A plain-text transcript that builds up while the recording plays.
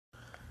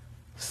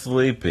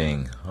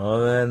sleeping, all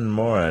that and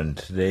more on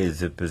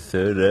today's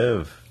episode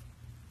of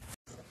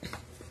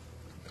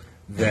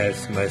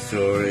That's My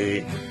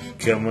Story.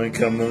 Come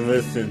and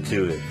listen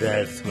to it.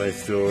 That's my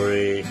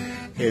story.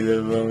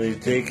 It'll only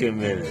take a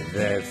minute.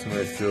 That's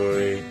my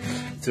story.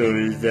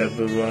 Stories that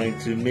belong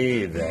to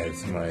me.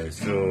 That's my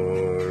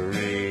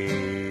story.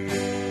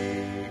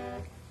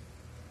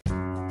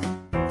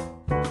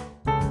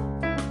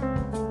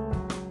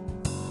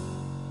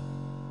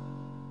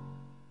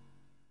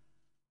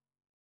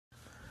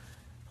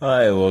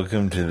 Hi,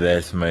 welcome to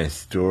That's My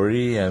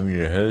Story. I'm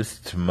your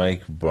host,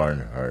 Mike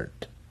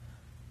Barnhart.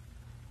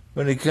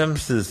 When it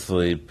comes to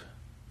sleep,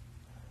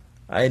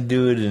 I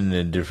do it in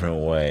a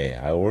different way.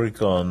 I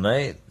work all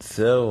night,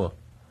 so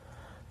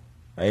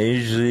I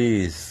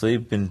usually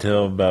sleep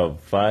until about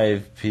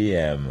 5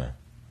 p.m.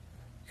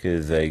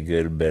 because I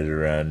go to bed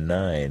around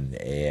 9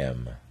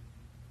 a.m.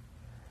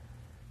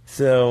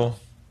 So,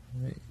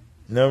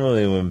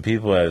 normally when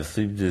people have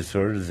sleep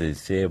disorders, they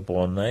stay up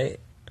all night.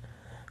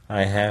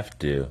 I have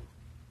to.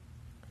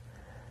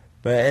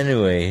 But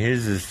anyway,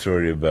 here's a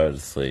story about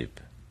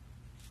sleep.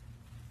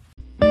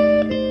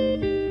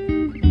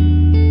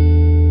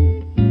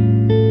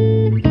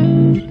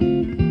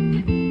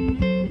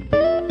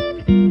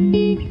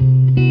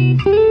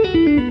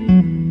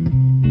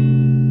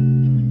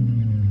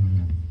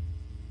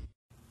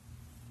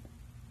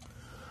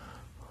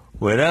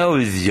 When I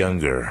was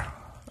younger,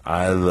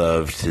 I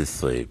loved to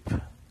sleep,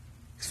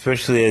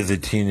 especially as a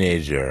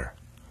teenager.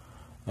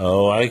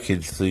 Oh, I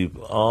could sleep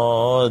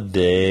all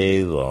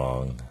day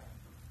long.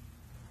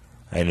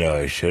 I know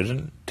I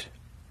shouldn't,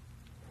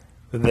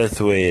 but that's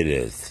the way it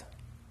is.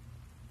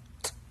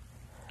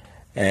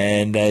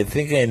 And I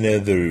think I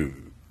know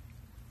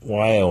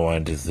why I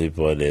want to sleep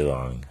all day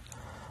long.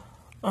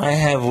 I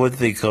have what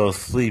they call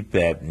sleep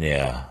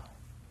apnea.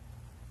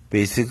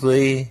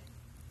 Basically,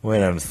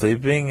 when I'm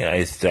sleeping,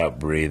 I stop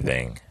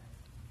breathing.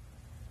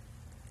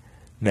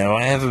 Now,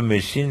 I have a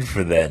machine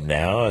for that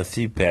now, a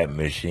CPAP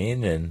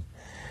machine, and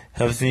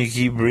helps me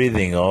keep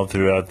breathing all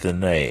throughout the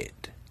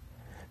night.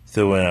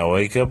 So when I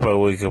wake up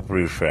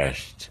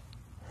refreshed.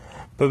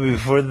 But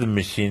before the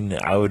machine,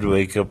 I would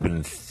wake up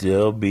and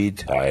still be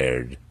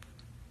tired.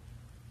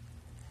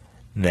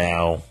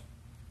 Now,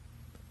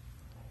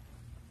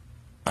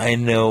 I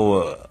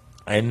know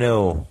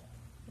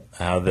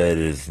how that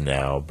is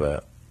now,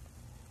 but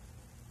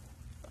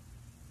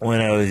when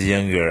I was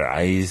younger,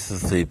 I used to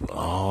sleep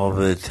all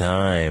the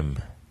time.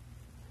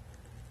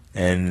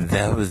 And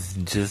that was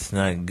just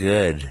not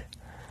good.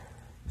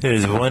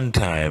 There's one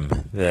time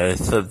that I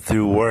slept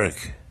through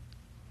work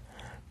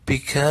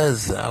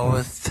because I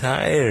was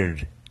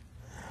tired.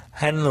 I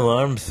had an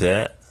alarm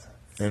set,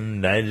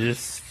 and I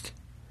just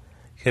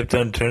kept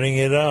on turning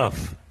it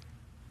off.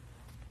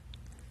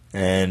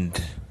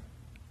 And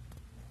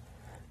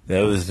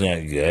that was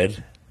not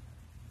good.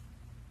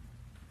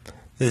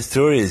 This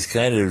story is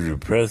kind of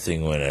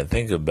depressing when I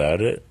think about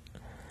it.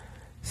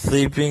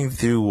 Sleeping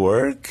through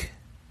work?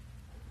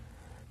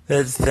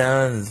 That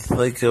sounds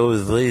like I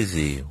was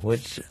lazy,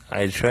 which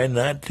I try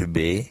not to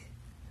be.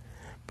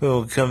 But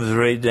when it comes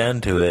right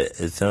down to it,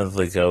 it sounds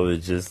like I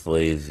was just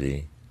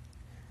lazy.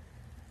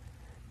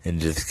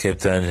 And just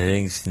kept on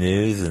hitting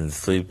snooze and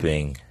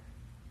sleeping.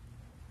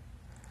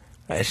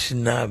 I should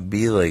not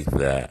be like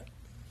that.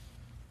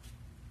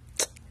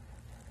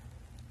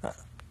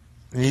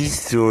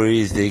 These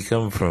stories, they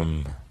come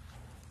from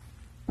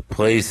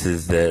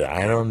places that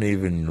I don't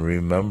even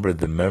remember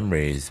the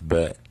memories,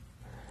 but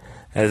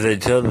as I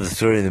tell the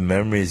story, the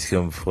memories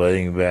come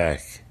flooding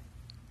back.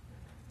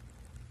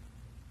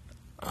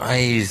 I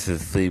used to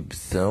sleep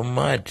so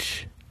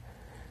much.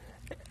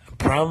 The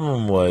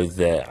problem was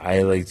that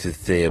I like to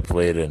stay up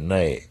late at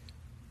night,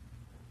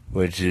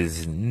 which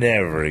is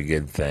never a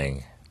good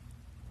thing.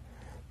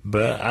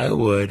 But I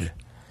would.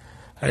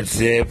 I'd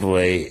stay up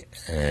late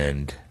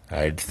and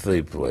I'd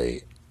sleep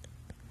late,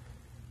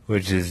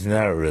 which is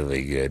not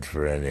really good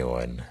for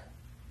anyone.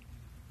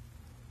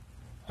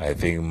 I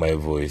think my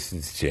voice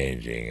is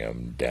changing.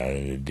 I'm down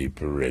in a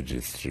deeper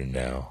register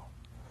now.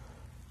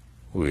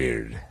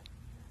 Weird.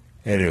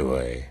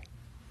 Anyway,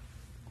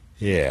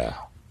 yeah.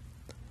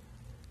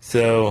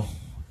 So,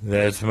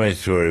 that's my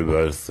story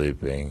about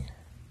sleeping.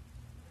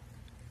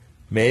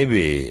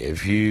 Maybe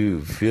if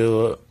you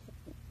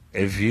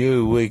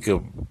wake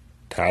up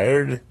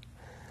tired,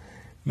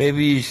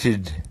 maybe you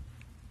should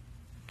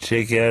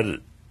check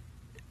out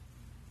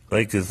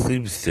like a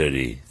sleep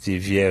study. See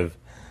if you have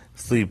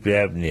sleep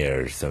apnea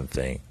or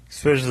something,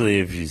 especially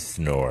if you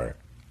snore.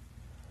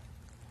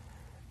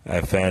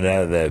 I found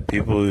out that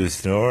people who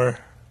snore,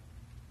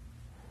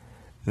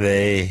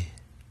 their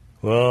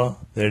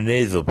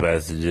nasal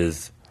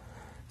passages,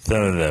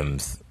 some of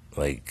them's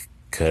like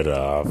cut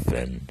off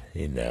and,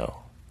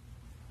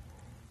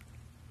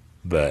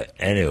 But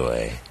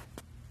anyway,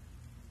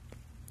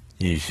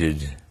 you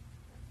should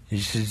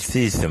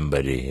see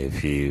somebody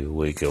if you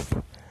wake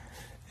up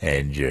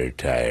and you're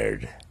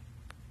tired.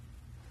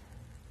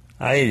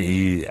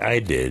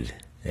 I did,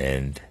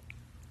 and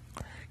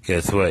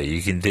guess what?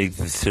 You can take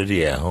the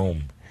study at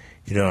home.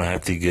 You don't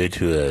have to go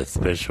to a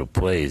special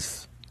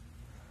place.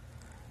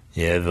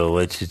 Yeah, they'll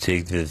let you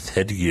take this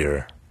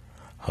headgear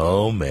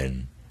home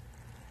and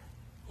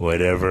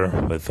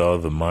whatever with all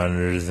the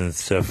monitors and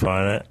stuff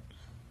on it.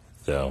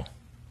 So,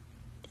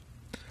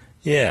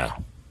 yeah,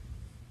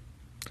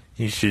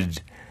 you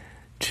should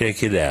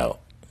check it out.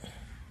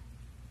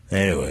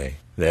 Anyway,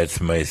 that's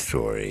my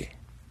story.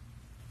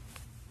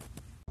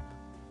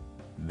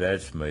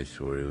 That's My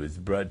Story was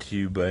brought to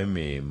you by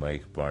me,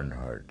 Mike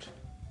Barnhart.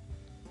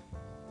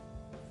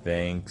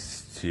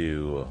 Thanks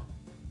to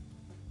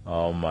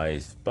all my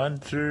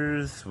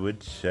sponsors,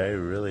 which I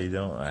really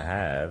don't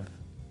have.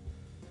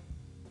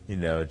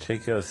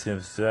 Check out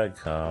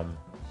Simps.com.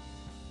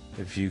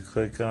 If you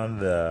click on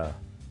the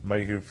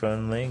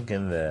microphone link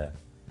in the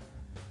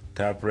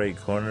top right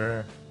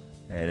corner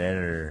and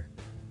enter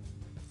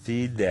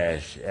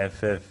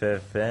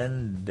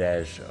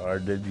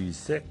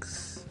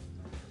C-FFFN-RW6,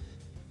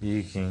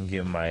 you can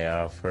get my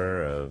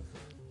offer of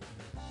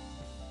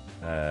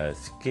a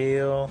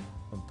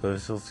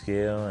postal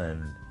scale,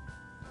 and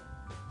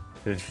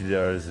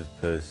 $50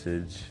 of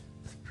postage.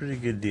 It's a pretty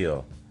good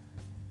deal.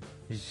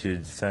 You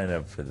should sign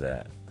up for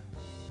that.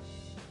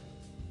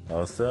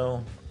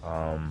 Also,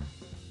 in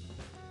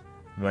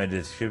my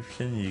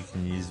description, you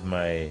can use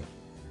my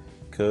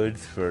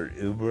codes for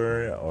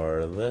Uber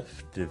or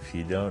Lyft if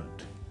you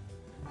don't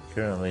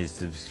currently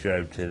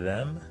subscribe to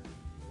them.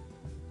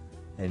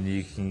 And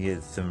you can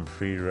get some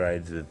free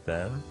rides with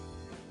them.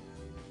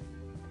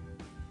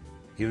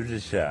 Give it a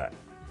shot.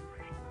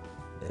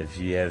 If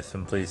you have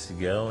someplace to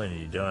go and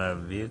you don't have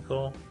a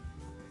vehicle,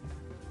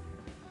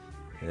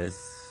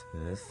 that's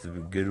a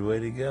good way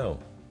to go.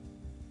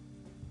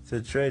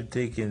 So try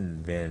taking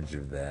advantage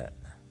of that.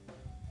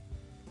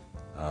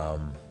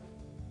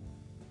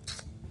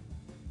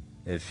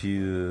 If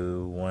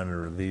you want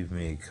to leave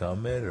me a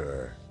comment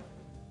or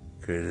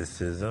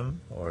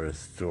criticism or a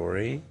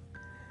story,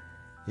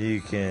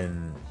 you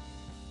can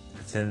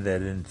send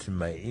that into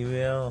my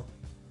email.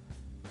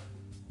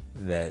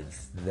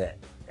 That's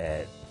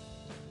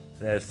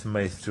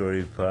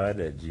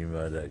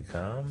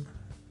mystorypod@gmail.com.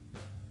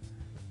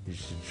 You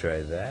should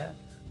try that.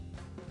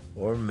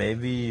 Or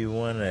maybe you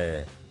want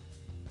to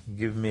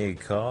give me a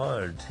call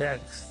or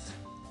text.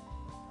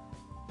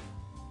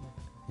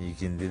 You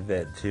can do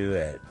that too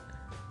at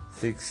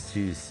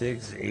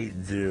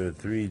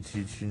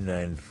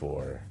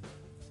 626-803-2294.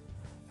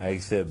 I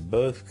accept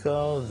both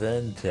calls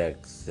and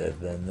texts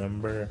at that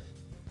number,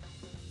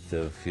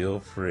 so feel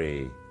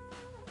free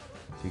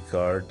to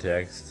call or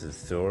text a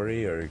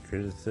story or a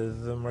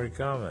criticism or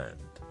comment,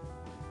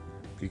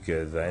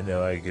 because I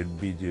know I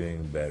could be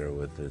doing better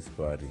with this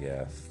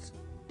podcast.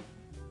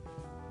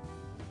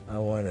 I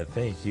want to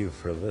thank you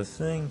for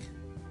listening,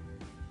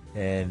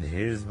 and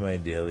here's my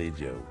daily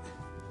joke.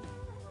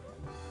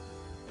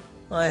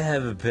 I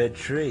have a pet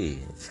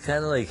tree. It's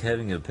kind of like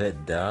having a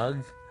pet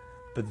dog,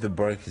 but the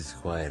bark is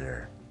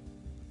quieter.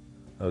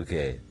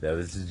 Okay, that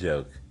was a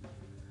joke.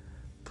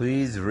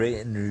 Please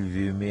rate and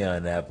review me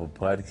on Apple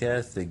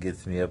Podcasts. That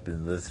gets me up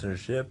in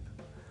listenership.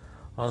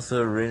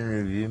 Also, rate and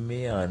review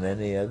me on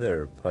any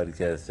other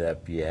podcast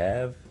app you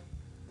have.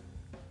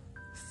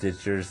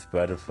 Stitcher,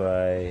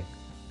 Spotify,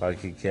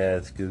 Pocket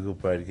Casts, Google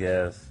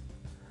Podcasts.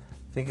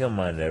 I think I'm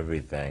on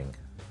everything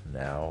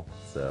now,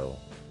 so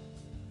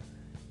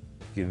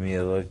give me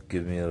a look,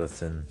 give me a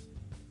listen.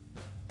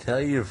 Tell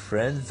your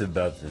friends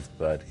about this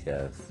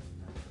podcast.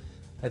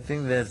 I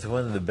think that's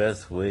one of the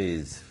best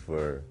ways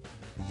to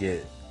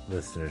get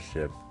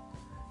listenership.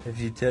 If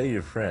you tell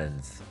your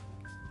friends.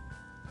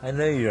 I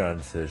know you're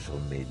on social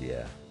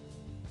media.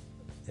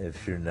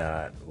 If you're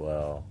not,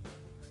 well,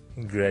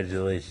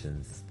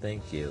 congratulations.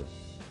 Thank you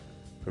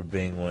for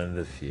being one of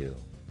the few.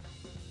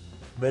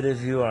 But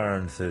if you are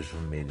on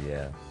social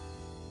media,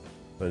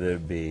 whether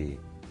it be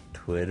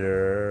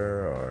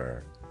Twitter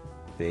or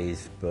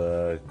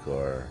Facebook,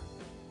 or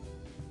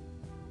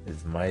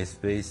is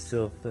MySpace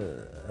still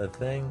a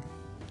thing?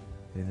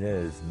 Who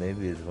knows?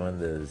 Maybe it's one of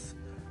those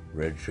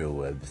retro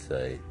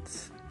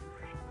websites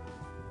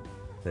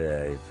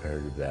that I've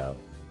heard about.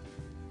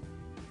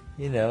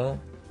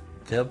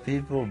 Tell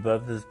people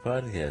about this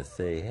podcast.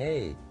 Say,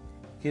 hey,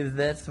 give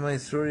That's My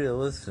Story a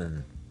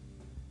listen.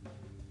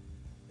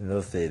 And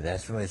they'll say,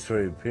 that's my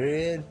story,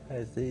 period?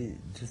 I say,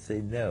 just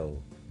say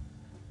no.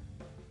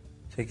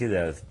 Check it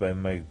out. It's by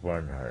Mike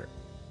Barnhart.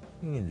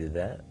 You can do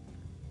that.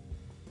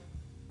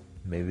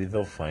 Maybe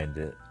they'll find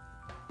it.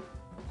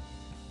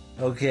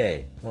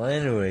 Okay. Well,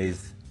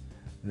 anyways,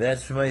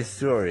 that's my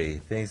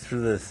story. Thanks for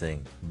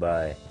listening.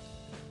 Bye.